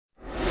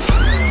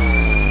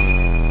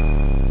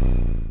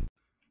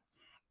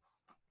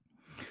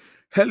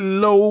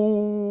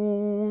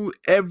Hello,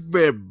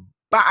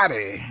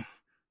 everybody,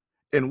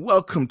 and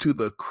welcome to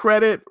the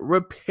Credit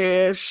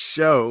Repair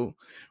Show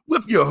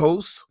with your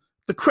host,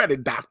 the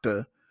Credit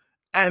Doctor,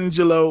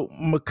 Angelo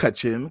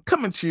McCutcheon,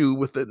 coming to you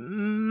with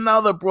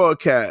another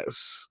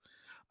broadcast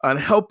on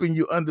helping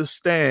you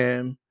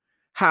understand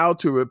how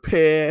to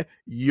repair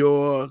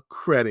your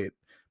credit.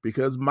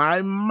 Because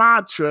my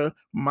motto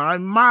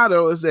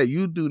is that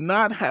you do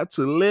not have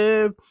to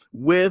live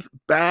with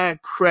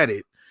bad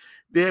credit.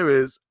 There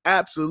is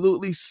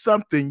absolutely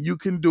something you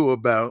can do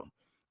about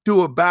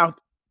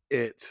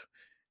it.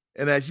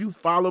 And as you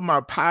follow my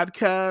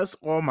podcast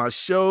or my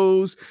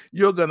shows,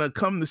 you're going to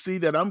come to see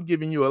that I'm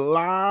giving you a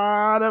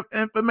lot of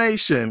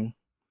information,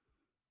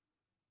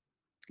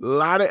 a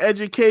lot of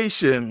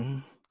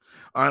education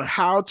on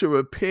how to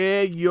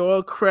repair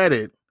your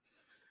credit.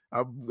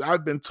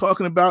 I've been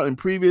talking about in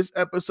previous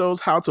episodes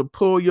how to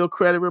pull your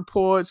credit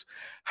reports,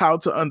 how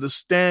to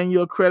understand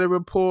your credit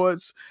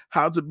reports,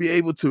 how to be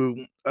able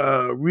to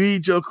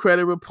read your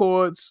credit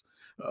reports,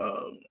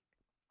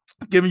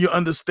 giving you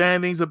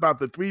understandings about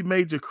the three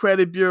major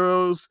credit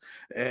bureaus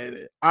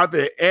and are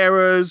there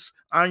errors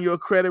on your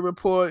credit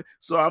report.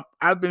 So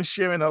I've been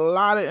sharing a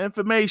lot of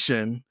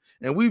information,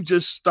 and we've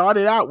just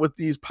started out with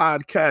these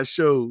podcast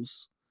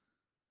shows.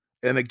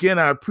 And again,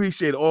 I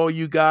appreciate all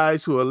you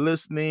guys who are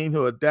listening,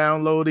 who are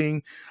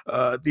downloading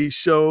these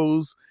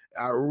shows.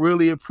 I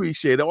really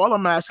appreciate it. All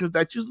I'm asking is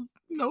that you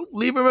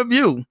leave a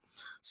review.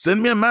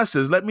 Send me a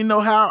message. Let me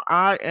know how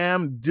I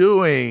am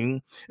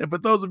doing. And for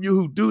those of you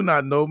who do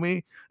not know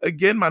me,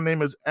 again, my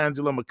name is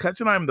Angelo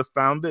McCutcheon. I'm the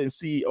founder and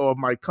CEO of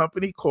my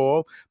company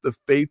called the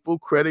Faithful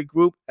Credit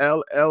Group,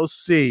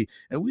 LLC.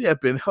 And we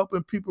have been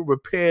helping people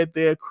repair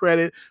their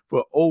credit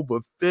for over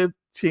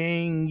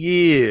 15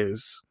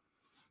 years.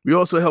 We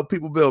also help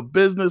people build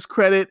business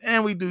credit,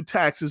 and we do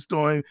taxes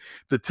during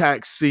the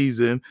tax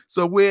season.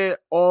 So we're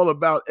all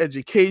about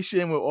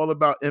education. We're all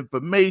about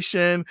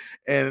information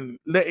and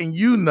letting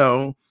you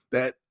know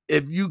that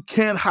if you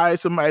can't hire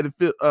somebody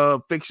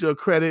to fix your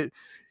credit,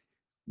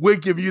 we're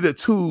giving you the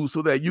tools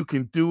so that you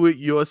can do it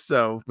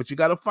yourself. But you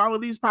got to follow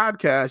these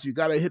podcasts. You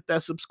got to hit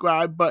that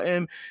subscribe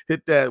button,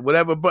 hit that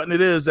whatever button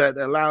it is that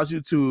allows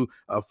you to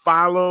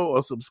follow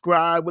or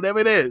subscribe, whatever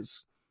it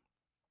is.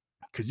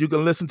 Because you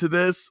can listen to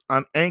this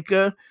on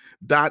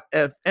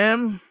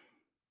Anchor.fm,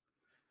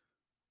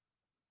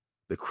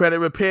 the Credit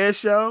Repair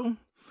Show.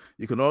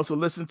 You can also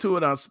listen to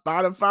it on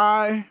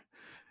Spotify,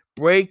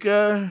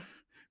 Breaker,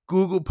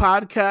 Google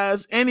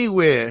Podcasts,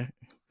 anywhere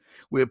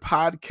where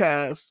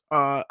podcasts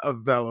are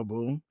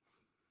available.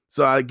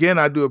 So again,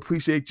 I do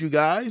appreciate you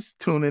guys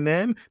tuning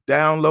in,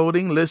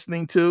 downloading,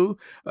 listening to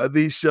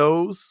these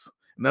shows.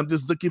 And I'm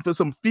just looking for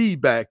some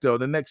feedback, though.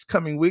 The next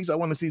coming weeks, I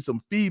want to see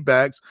some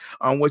feedbacks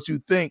on what you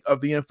think of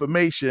the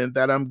information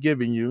that I'm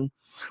giving you.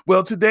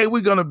 Well, today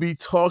we're going to be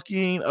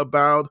talking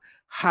about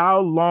how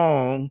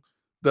long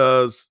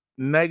does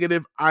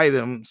negative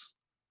items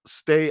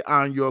stay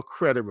on your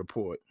credit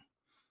report?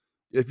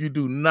 If you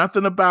do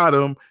nothing about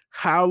them,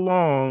 how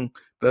long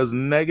does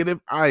negative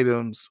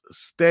items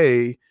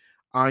stay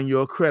on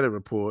your credit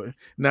report?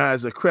 Now,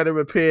 as a credit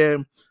repair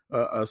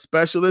a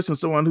specialist and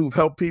someone who've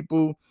helped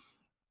people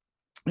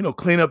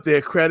clean up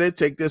their credit,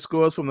 take their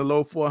scores from the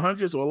low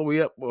 400s all the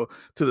way up to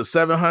the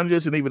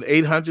 700s and even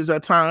 800s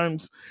at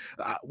times.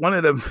 One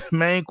of the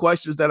main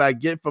questions that I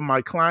get from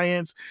my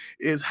clients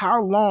is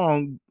how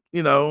long,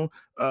 does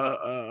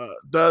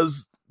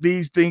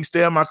these things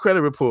stay on my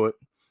credit report?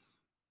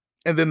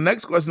 And the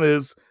next question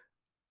is,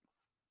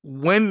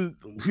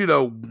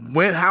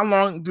 how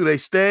long do they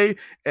stay,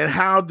 and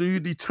how do you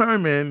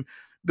determine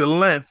the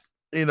length,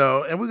 and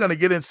we're going to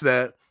get into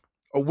that,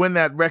 or when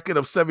that record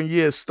of 7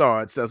 years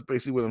starts. That's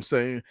basically what I'm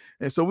saying.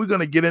 And so we're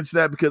going to get into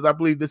that because I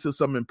believe this is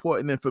some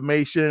important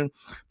information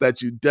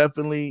that you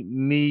definitely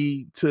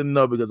need to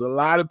know, because a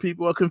lot of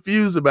people are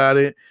confused about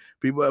it.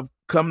 People have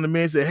come to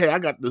me and said, hey, I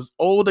got this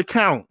old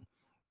account,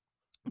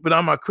 but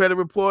on my credit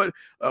report,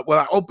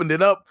 I opened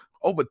it up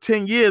over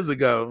 10 years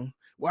ago.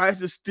 Why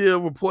is it still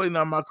reporting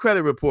on my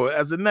credit report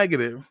as a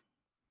negative?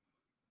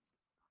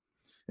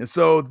 And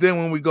so then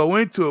when we go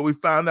into it, we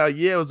found out,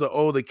 it was an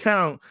old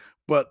account,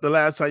 but the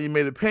last time you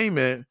made a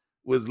payment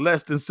was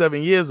less than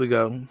 7 years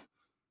ago.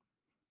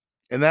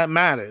 And that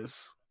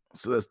matters.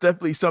 So that's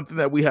definitely something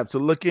that we have to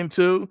look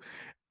into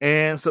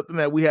and something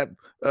that we have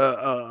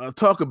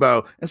talk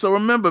about. And so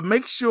remember,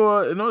 make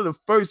sure, in order to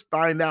first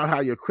find out how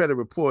your credit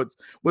reports,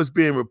 what's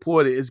being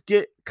reported, is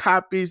get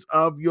copies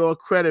of your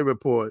credit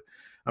report.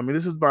 I mean,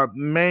 this is my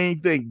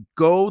main thing.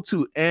 Go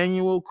to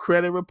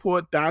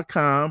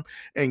annualcreditreport.com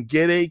and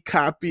get a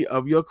copy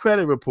of your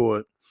credit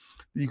report.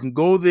 You can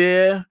go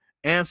there,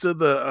 answer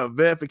the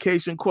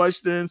verification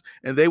questions,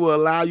 and they will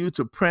allow you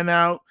to print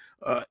out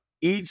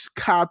each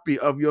copy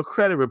of your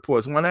credit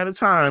reports one at a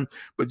time,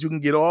 but you can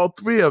get all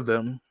three of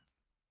them.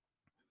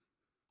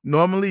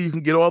 Normally, you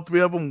can get all three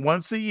of them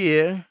once a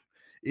year,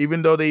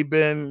 even though they've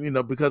been,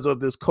 because of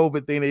this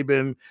COVID thing, they've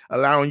been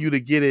allowing you to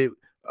get it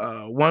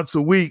once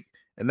a week.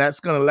 And that's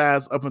going to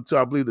last up until,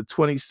 I believe, the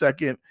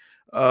 22nd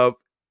of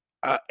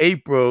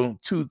April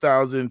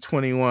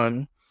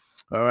 2021.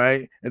 All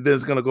right. And then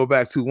it's going to go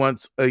back to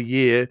once a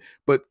year.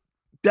 But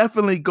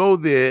definitely go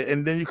there.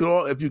 And then you can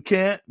if you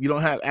can't, you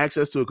don't have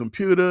access to a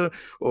computer,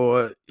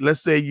 or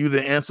let's say you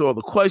didn't answer all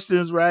the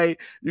questions right,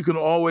 you can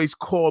always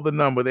call the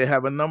number. They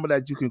have a number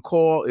that you can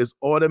call. It's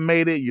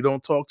automated. You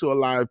don't talk to a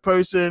live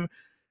person,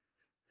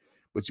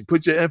 but you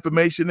put your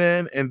information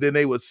in, and then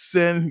they would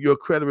send your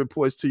credit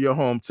reports to your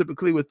home.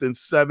 Typically within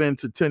 7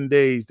 to 10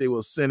 days, they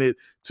will send it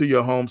to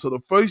your home. So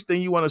the first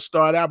thing you want to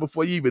start out,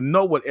 before you even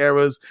know what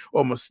errors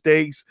or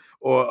mistakes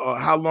or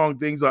how long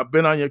things have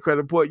been on your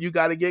credit report, you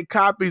got to get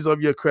copies of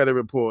your credit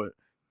report.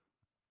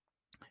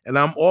 And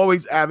I'm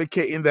always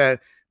advocating that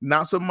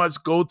not so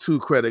much go to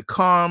Credit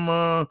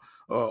Karma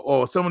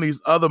or some of these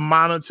other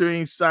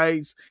monitoring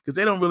sites, because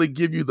they don't really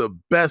give you the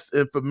best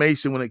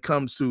information when it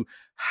comes to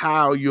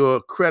how your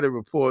credit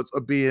reports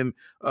are being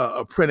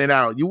printed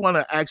out. You want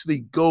to actually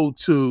go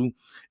to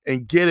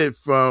and get it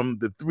from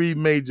the 3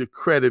 major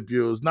credit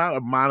bureaus, not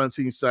a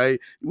monitoring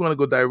site. You want to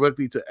go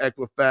directly to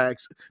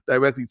Equifax,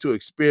 directly to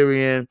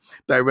Experian,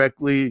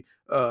 directly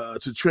to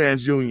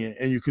TransUnion.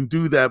 And you can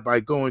do that by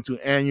going to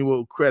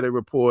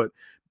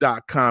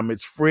annualcreditreport.com.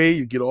 It's free.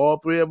 You get all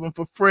 3 of them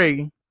for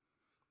free,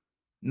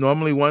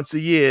 normally once a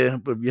year.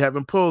 But if you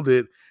haven't pulled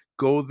it,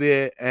 go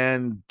there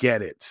and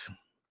get it.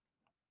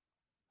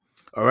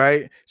 All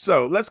right.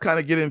 So let's kind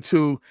of get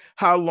into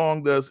how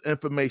long does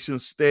information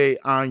stay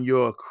on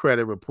your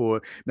credit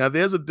report. Now,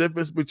 there's a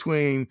difference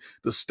between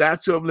the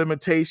statute of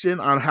limitation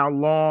on how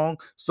long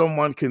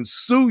someone can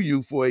sue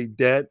you for a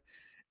debt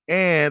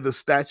and the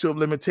statute of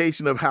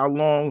limitation of how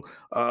long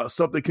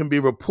something can be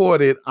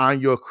reported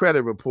on your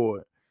credit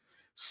report.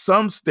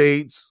 Some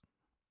states,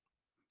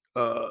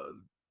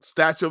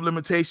 statute of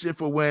limitation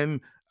for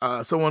when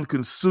someone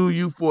can sue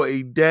you for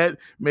a debt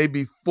may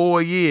be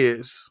 4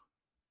 years.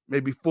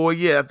 Maybe 4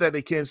 years. After that,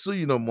 they can't sue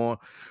you no more.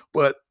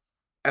 But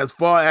as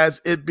far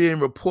as it being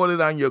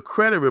reported on your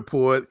credit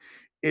report,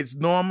 it's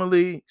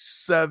normally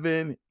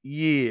 7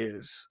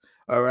 years.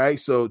 All right.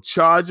 So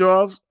charge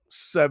off,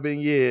 7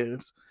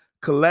 years.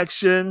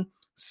 Collection,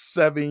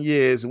 7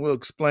 years. And we'll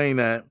explain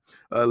that.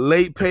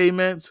 Late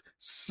payments,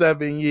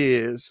 7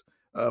 years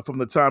from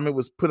the time it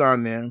was put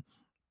on there.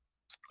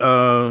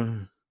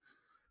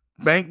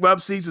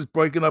 Bankruptcies is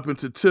breaking up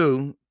into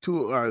two.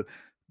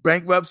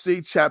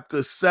 Bankruptcy,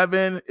 Chapter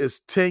 7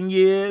 is 10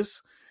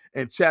 years,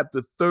 and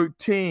Chapter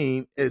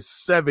 13 is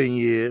 7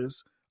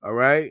 years. All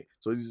right?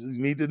 So you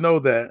need to know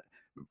that.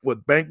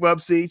 With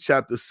bankruptcy,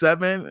 Chapter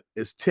 7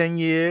 is 10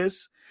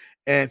 years,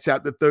 and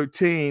Chapter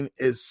 13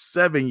 is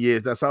 7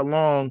 years. That's how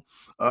long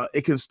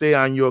it can stay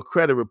on your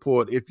credit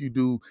report if you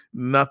do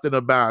nothing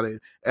about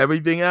it.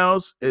 Everything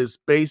else is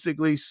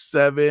basically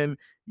 7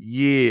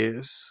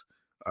 years.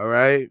 All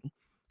right?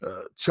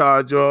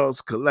 Charge-offs,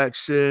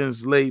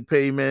 collections, late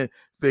payment,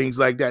 things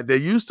like that. They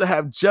used to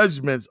have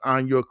judgments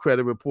on your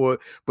credit report,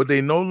 but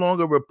they no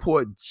longer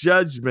report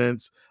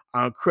judgments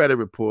on credit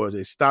reports.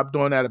 They stopped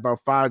doing that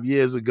about 5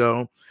 years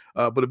ago.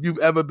 But if you've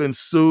ever been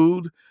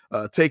sued,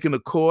 taken to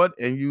court,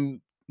 and you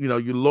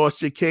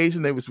lost your case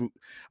and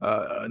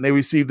they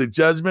received a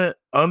judgment,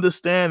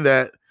 understand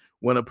that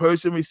when a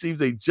person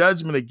receives a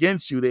judgment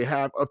against you, they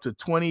have up to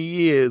 20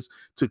 years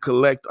to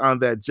collect on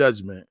that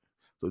judgment.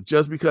 So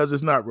just because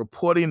it's not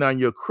reporting on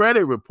your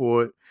credit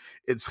report,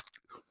 it's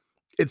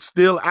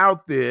still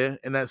out there,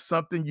 and that's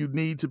something you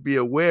need to be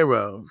aware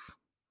of.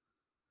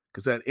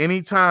 Because at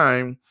any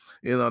time,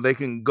 they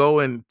can go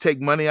and take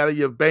money out of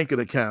your banking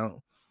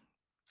account.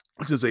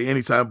 I shouldn't say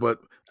anytime, but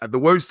at the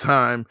worst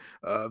time,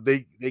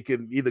 they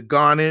can either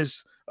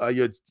garnish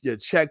your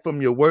check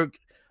from your work,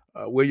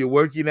 where you're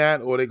working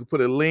at, or they can put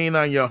a lien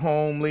on your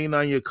home, lien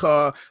on your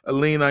car, a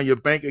lien on your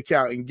bank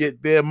account, and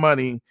get their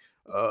money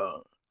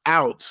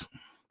out.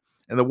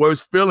 And the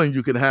worst feeling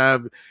you can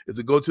have is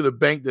to go to the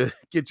bank to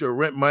get your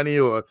rent money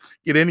or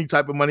get any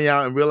type of money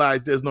out and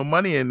realize there's no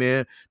money in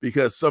there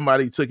because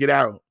somebody took it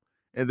out.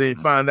 And then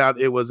find out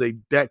it was a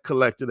debt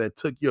collector that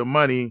took your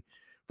money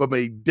from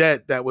a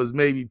debt that was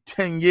maybe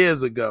 10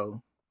 years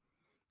ago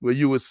where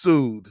you were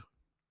sued.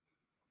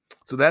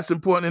 So that's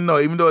important to know.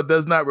 Even though it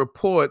does not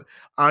report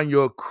on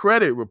your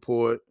credit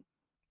report,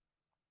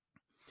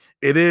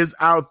 it is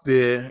out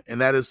there,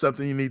 and that is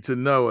something you need to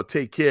know or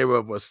take care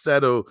of or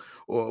settle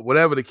or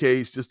whatever the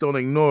case. Just don't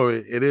ignore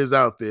it. It is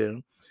out there.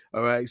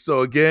 All right. So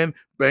again,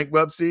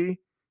 bankruptcy,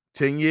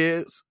 10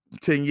 years,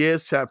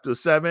 Chapter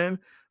 7.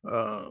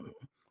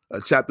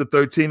 Chapter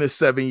 13 is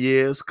 7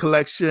 years.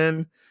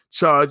 Collection,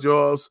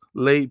 charge-offs,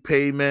 late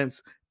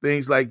payments,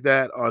 things like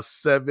that are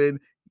 7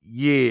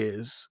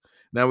 years.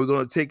 Now we're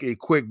going to take a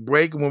quick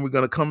break, and when we're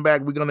going to come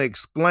back, we're going to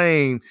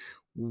explain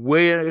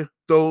when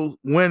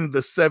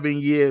the 7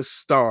 years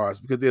starts,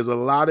 because there's a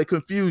lot of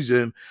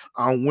confusion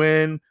on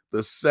when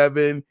the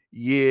 7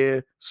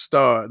 year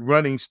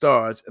running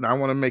starts. And I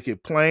want to make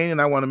it plain,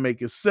 and I want to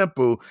make it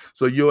simple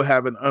so you'll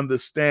have an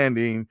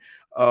understanding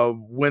of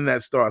when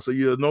that starts. So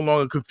you're no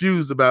longer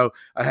confused about,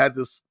 I had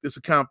this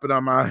account put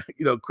on my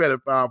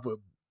credit file for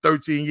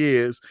 13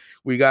 years,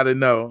 we got to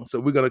know. So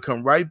we're going to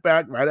come right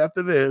back right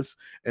after this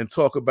and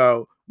talk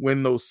about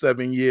when those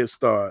 7 years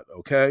start,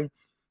 okay?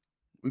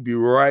 We'll be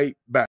right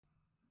back.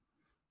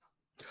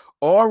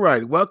 All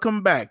right,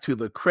 welcome back to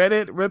the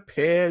Credit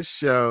Repair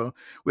Show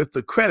with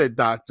the credit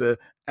doctor,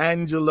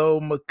 Angelo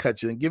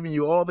McCutcheon, giving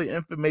you all the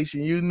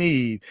information you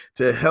need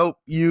to help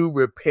you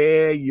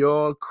repair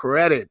your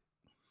credit.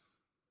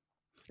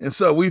 And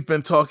so we've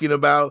been talking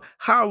about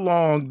how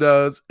long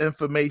does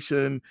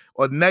information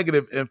or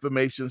negative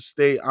information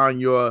stay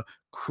on your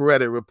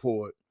credit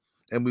report.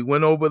 And we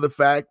went over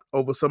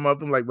over some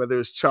of them, like whether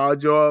it's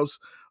charge-offs,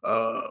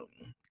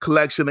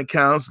 collection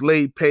accounts,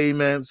 late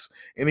payments,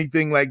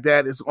 anything like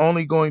that. It's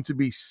only going to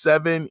be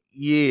 7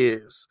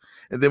 years.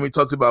 And then we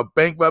talked about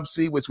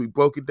bankruptcy, which we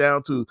broke it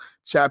down to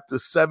Chapter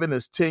 7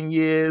 is 10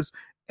 years.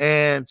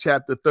 And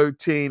Chapter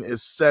 13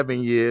 is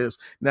 7 years.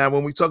 Now,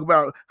 when we talk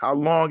about how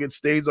long it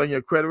stays on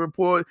your credit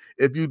report,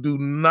 if you do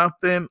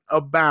nothing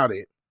about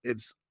it,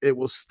 it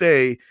will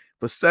stay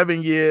for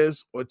 7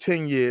 years or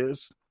 10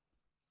 years.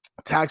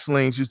 Tax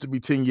liens used to be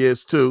 10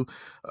 years too,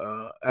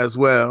 as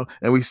well.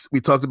 And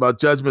we talked about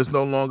judgments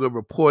no longer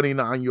reporting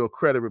on your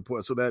credit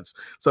report. So that's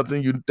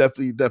something you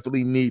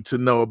definitely need to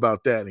know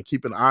about that, and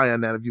keep an eye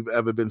on that if you've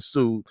ever been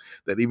sued,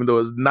 that even though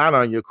it's not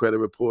on your credit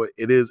report,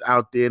 it is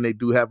out there, and they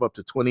do have up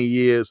to 20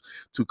 years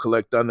to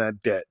collect on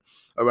that debt.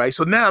 All right.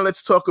 So now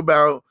let's talk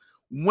about,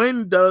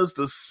 when does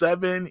the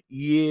 7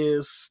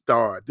 years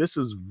start? This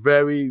is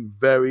very,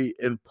 very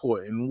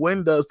important.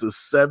 When does the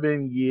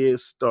 7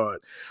 years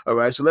start? All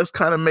right, so let's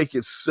kind of make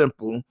it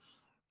simple.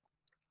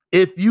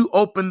 If you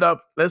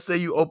let's say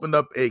you opened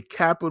up a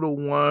Capital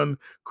One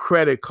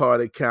credit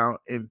card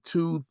account in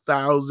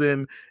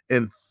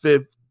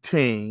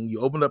 2015,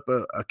 you opened up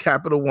a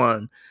Capital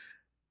One,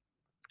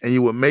 and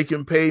you were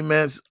making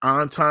payments,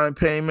 on-time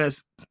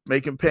payments,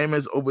 making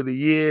payments over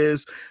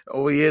years,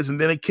 and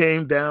then it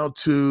came down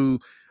to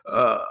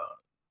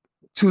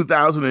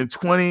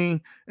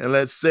 2020, and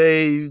let's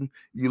say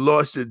you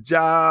lost your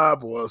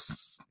job or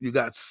you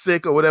got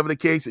sick or whatever the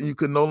case, and you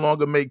could no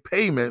longer make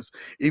payments.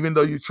 Even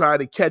though you try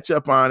to catch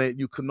up on it,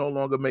 you could no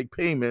longer make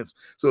payments.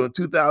 So in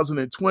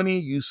 2020,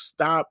 you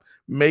stopped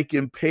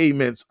making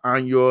payments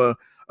on your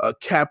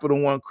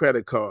Capital One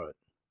credit card.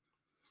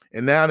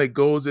 And now it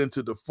goes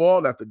into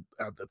default after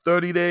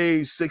 30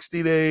 days,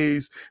 60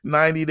 days,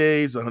 90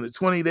 days,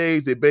 120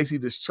 days. They basically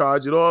just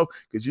charge it off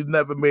because you've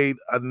never made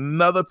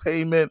another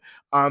payment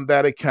on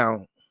that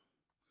account.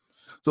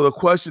 So the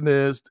question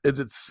is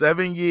it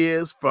 7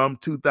 years from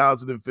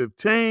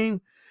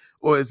 2015,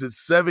 or is it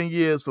 7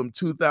 years from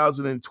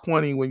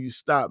 2020 when you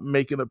stop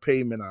making a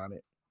payment on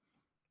it?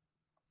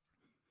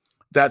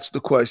 That's the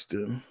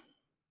question.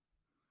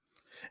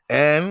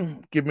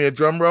 And give me a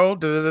drum roll.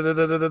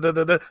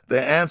 The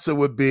answer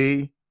would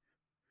be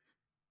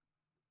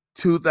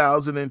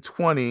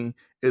 2020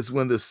 is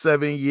when the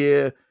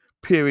 7-year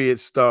period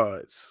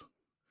starts.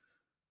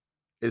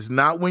 It's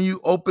not when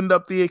you opened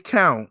up the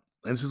account.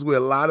 And this is where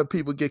a lot of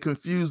people get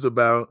confused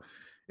about.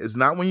 It's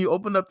not when you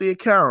opened up the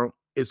account.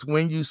 It's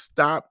when you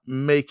stop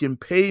making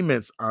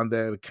payments on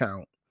that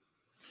account.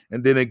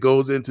 And then it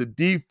goes into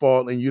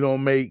default and you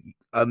don't make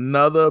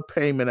another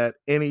payment at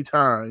any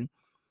time.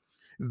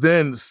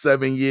 Then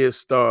 7 years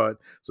start.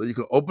 So you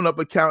can open up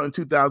an account in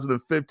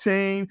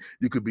 2015.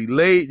 You could be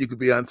late. You could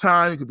be on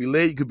time. You could be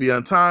late. You could be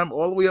on time,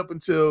 all the way up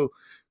until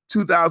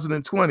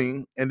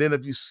 2020. And then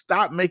if you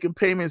stop making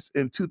payments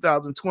in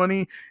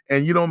 2020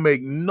 and you don't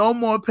make no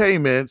more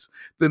payments,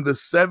 then the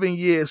 7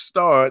 years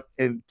start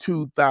in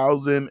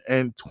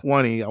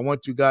 2020. I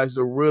want you guys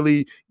to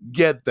really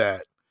get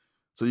that.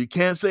 So you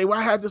can't say, well,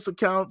 I had this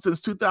account since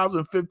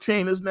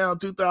 2015. It's now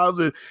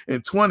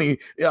 2020.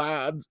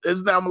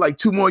 It's now like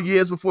 2 more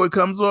years before it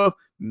comes off.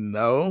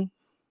 No.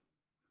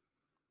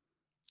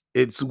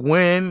 It's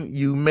when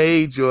you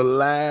made your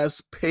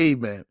last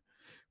payment,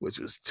 which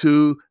was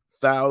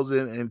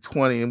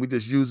 2020. And we're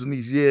just using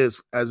these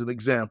years as an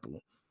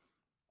example.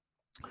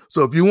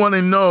 So if you want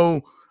to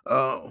know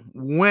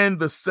when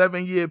the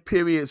 7-year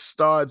period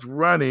starts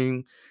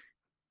running,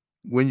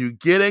 when you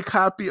get a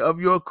copy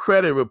of your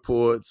credit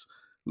reports,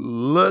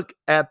 look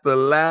at the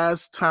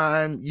last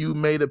time you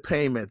made a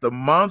payment, the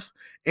month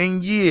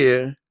and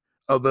year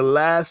of the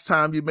last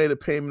time you made a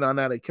payment on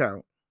that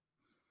account.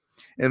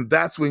 And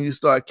that's when you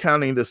start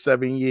counting the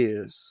 7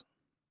 years.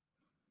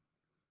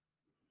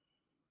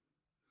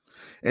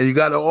 And you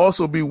got to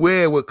also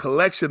beware with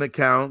collection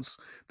accounts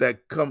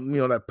that come,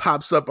 that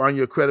pops up on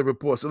your credit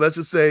report. So let's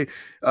just say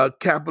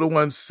Capital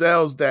One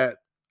sells that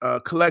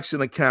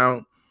collection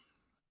account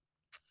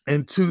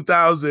in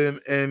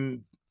 2000,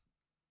 and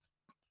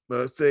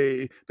let's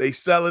say they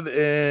sell it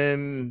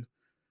in,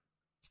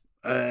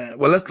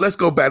 let's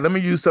go back. Let me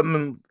use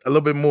something a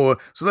little bit more.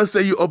 So let's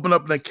say you open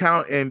up an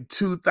account in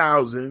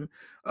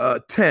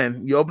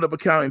 2010. You open up an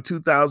account in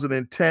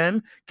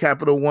 2010,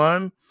 Capital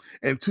One.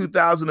 In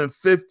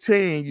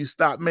 2015, you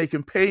stop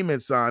making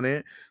payments on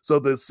it. So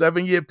the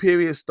 7-year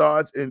period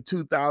starts in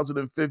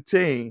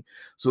 2015.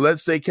 So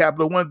let's say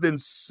Capital One then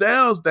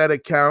sells that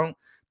account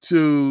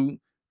to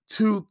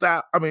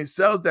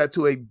sells that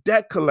to a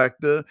debt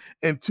collector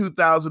in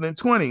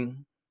 2020.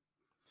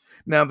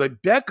 Now, the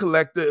debt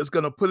collector is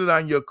going to put it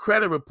on your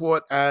credit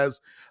report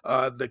as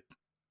the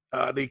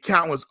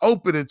account was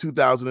open in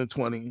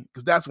 2020,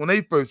 because that's when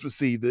they first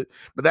received it.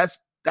 But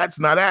that's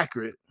not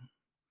accurate.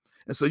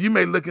 And so you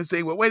may look and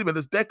say, well, wait a minute,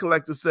 this debt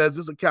collector says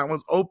this account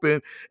was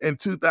open in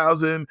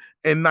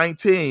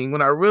 2019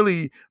 when I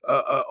really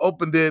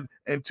opened it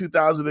in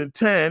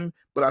 2010,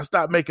 but I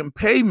stopped making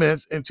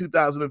payments in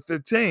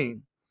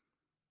 2015.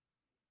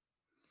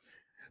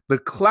 The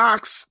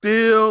clock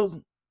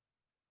still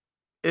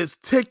is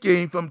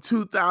ticking from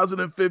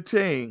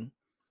 2015.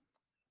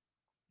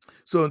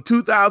 So in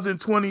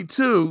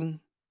 2022,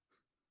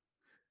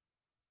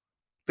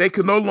 they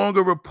can no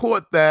longer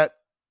report that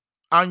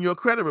on your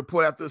credit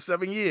report after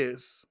 7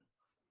 years.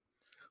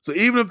 So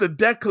even if the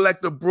debt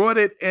collector brought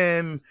it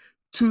in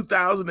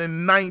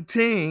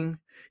 2019,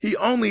 he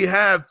only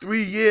have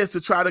 3 years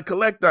to try to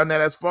collect on that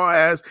as far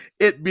as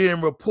it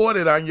being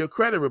reported on your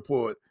credit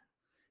report.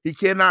 He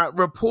cannot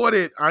report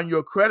it on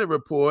your credit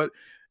report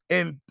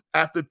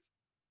after,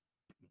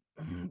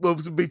 well,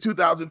 it would be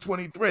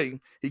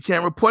 2023. He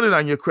can't report it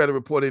on your credit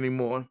report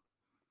anymore.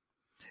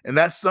 And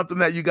that's something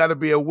that you got to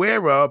be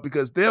aware of,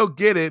 because they'll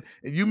get it.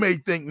 And you may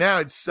think now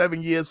it's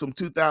 7 years from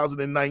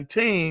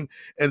 2019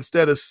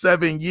 instead of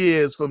 7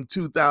 years from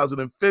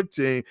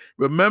 2015.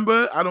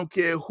 Remember, I don't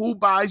care who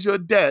buys your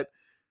debt.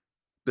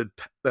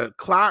 The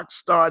clock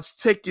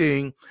starts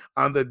ticking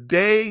on the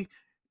day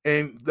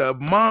and the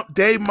month,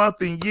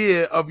 and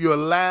year of your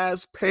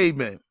last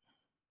payment.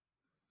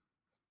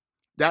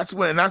 That's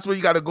when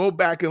you got to go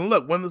back and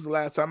look. When was the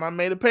last time I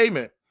made a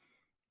payment?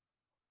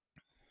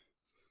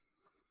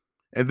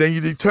 And then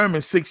you determine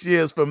 6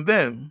 years from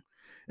then.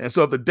 And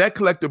so if the debt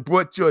collector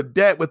brought your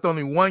debt with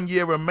only 1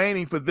 year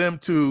remaining for them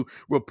to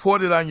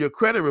report it on your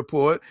credit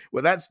report,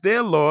 well, that's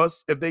their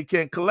loss. If they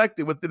can't collect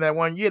it within that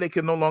 1 year, they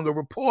can no longer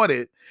report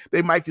it.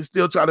 They might can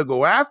still try to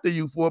go after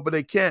you for it, but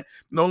they can't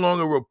no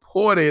longer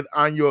report it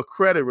on your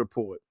credit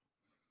report.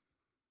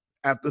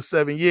 After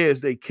 7 years,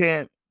 they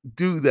can't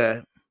do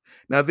that.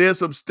 Now, there's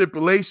some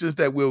stipulations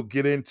that we'll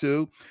get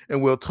into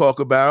and we'll talk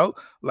about.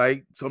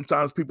 Like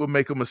sometimes people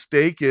make a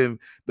mistake and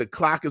the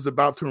clock is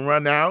about to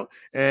run out,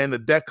 and the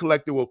debt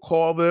collector will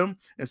call them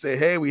and say,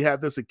 hey, we have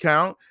this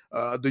account.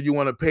 Do you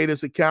want to pay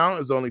this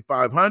account? It's only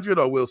 $500,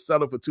 or we'll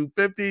settle for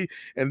 $250.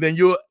 And then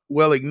you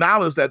will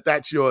acknowledge that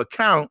that's your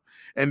account.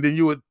 And then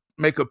you would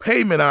make a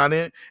payment on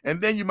it.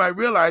 And then you might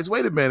realize,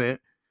 wait a minute,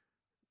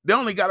 they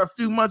only got a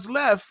few months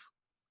left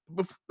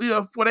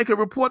before they can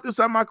report this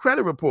on my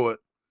credit report.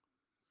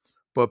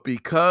 But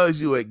because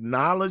you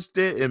acknowledged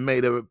it and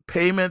made a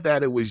payment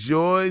that it was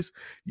yours,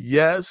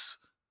 yes,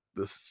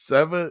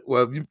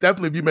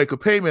 if you make a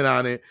payment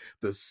on it,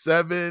 the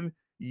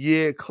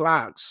 7-year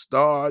clock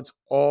starts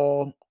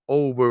all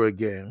over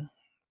again.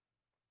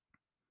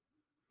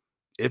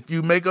 If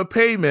you make a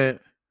payment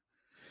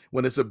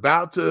when it's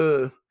about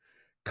to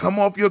come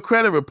off your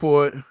credit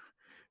report,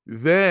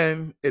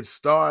 then it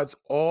starts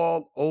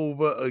all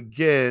over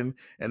again,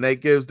 and that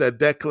gives that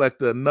debt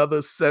collector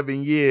another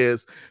 7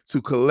 years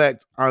to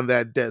collect on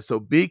that debt. So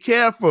be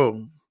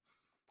careful.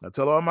 I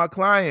tell all my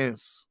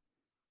clients,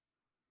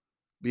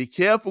 be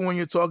careful when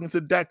you're talking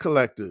to debt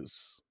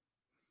collectors.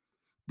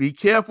 Be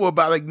careful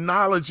about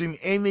acknowledging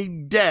any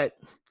debt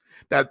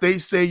that they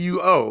say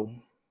you owe.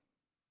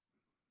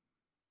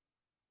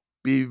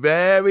 Be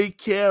very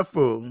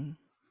careful,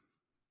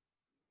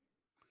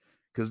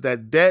 because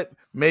that debt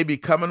may be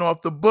coming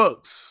off the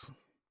books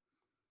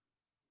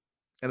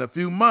in a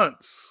few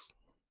months.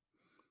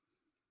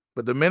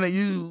 But the minute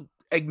you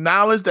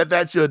acknowledge that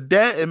that's your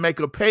debt and make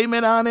a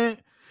payment on it,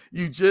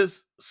 you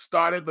just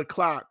started the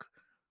clock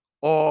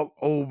all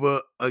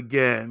over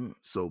again.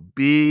 So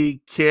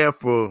be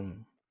careful.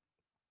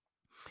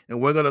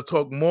 And we're going to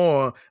talk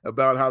more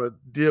about how to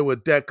deal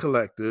with debt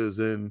collectors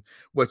and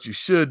what you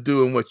should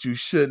do and what you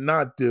should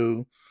not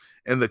do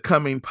in the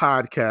coming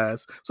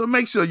podcast. So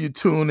make sure you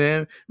tune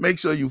in. Make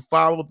sure you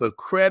follow the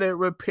Credit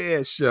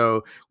Repair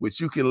Show, which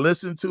you can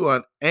listen to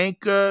on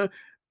Anchor.fm,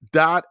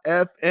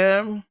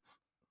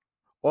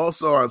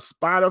 also on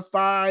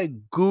Spotify,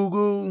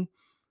 Google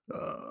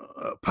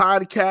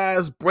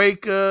Podcast,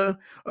 Breaker,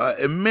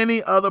 and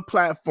many other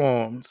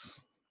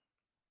platforms.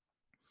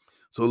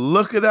 So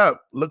look it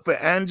up. Look for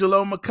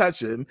Angelo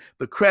McCutcheon,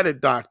 the Credit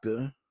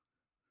Doctor,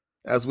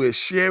 as we're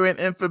sharing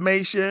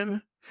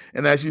information.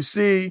 And as you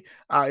see,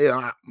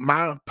 my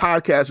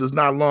podcast is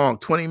not long,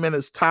 20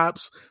 minutes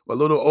tops, or a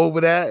little over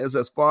that is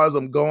as far as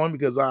I'm going,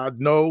 because I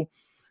know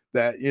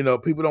that,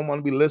 people don't want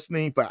to be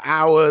listening for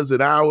hours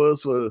and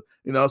hours so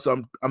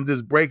I'm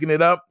just breaking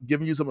it up,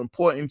 giving you some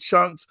important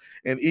chunks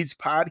in each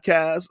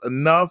podcast,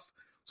 enough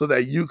so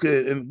that you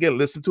could, again,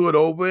 listen to it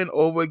over and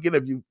over again.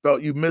 If you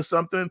felt you missed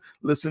something,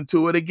 listen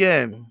to it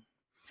again.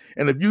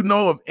 And if you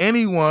know of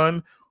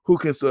anyone who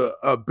can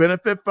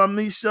benefit from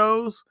these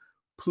shows,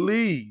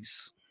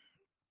 please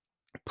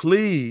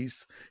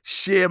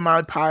share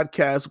my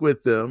podcast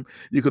with them.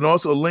 You can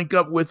also link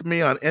up with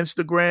me on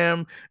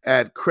Instagram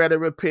at Credit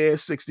Repair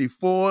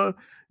 64.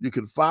 You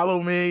can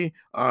follow me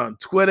on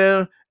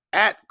Twitter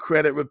at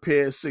Credit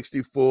Repair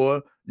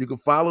 64. You can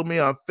follow me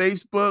on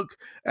Facebook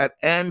at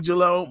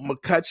Angelo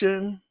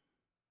McCutcheon.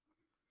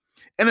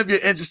 And if you're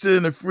interested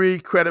in a free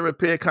credit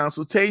repair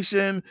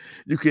consultation,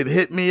 you can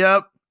hit me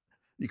up.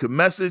 You can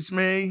message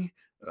me,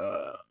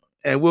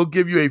 and we'll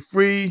give you a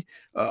free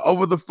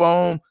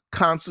over-the-phone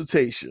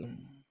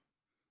consultation.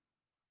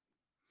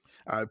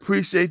 I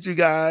appreciate you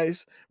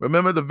guys.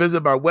 Remember to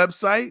visit my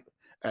website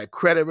at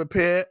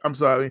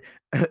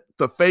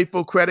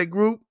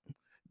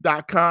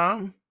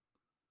thefaithfulcreditgroup.com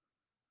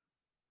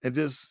and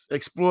just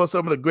explore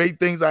some of the great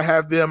things I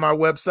have there on my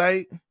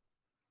website.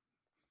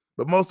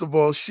 But most of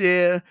all,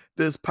 share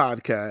this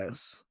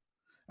podcast.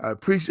 I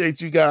appreciate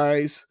you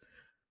guys.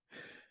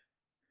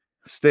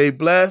 Stay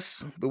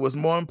blessed, but what's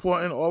more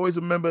important, always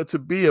remember to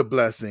be a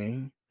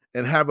blessing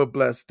and have a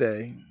blessed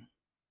day.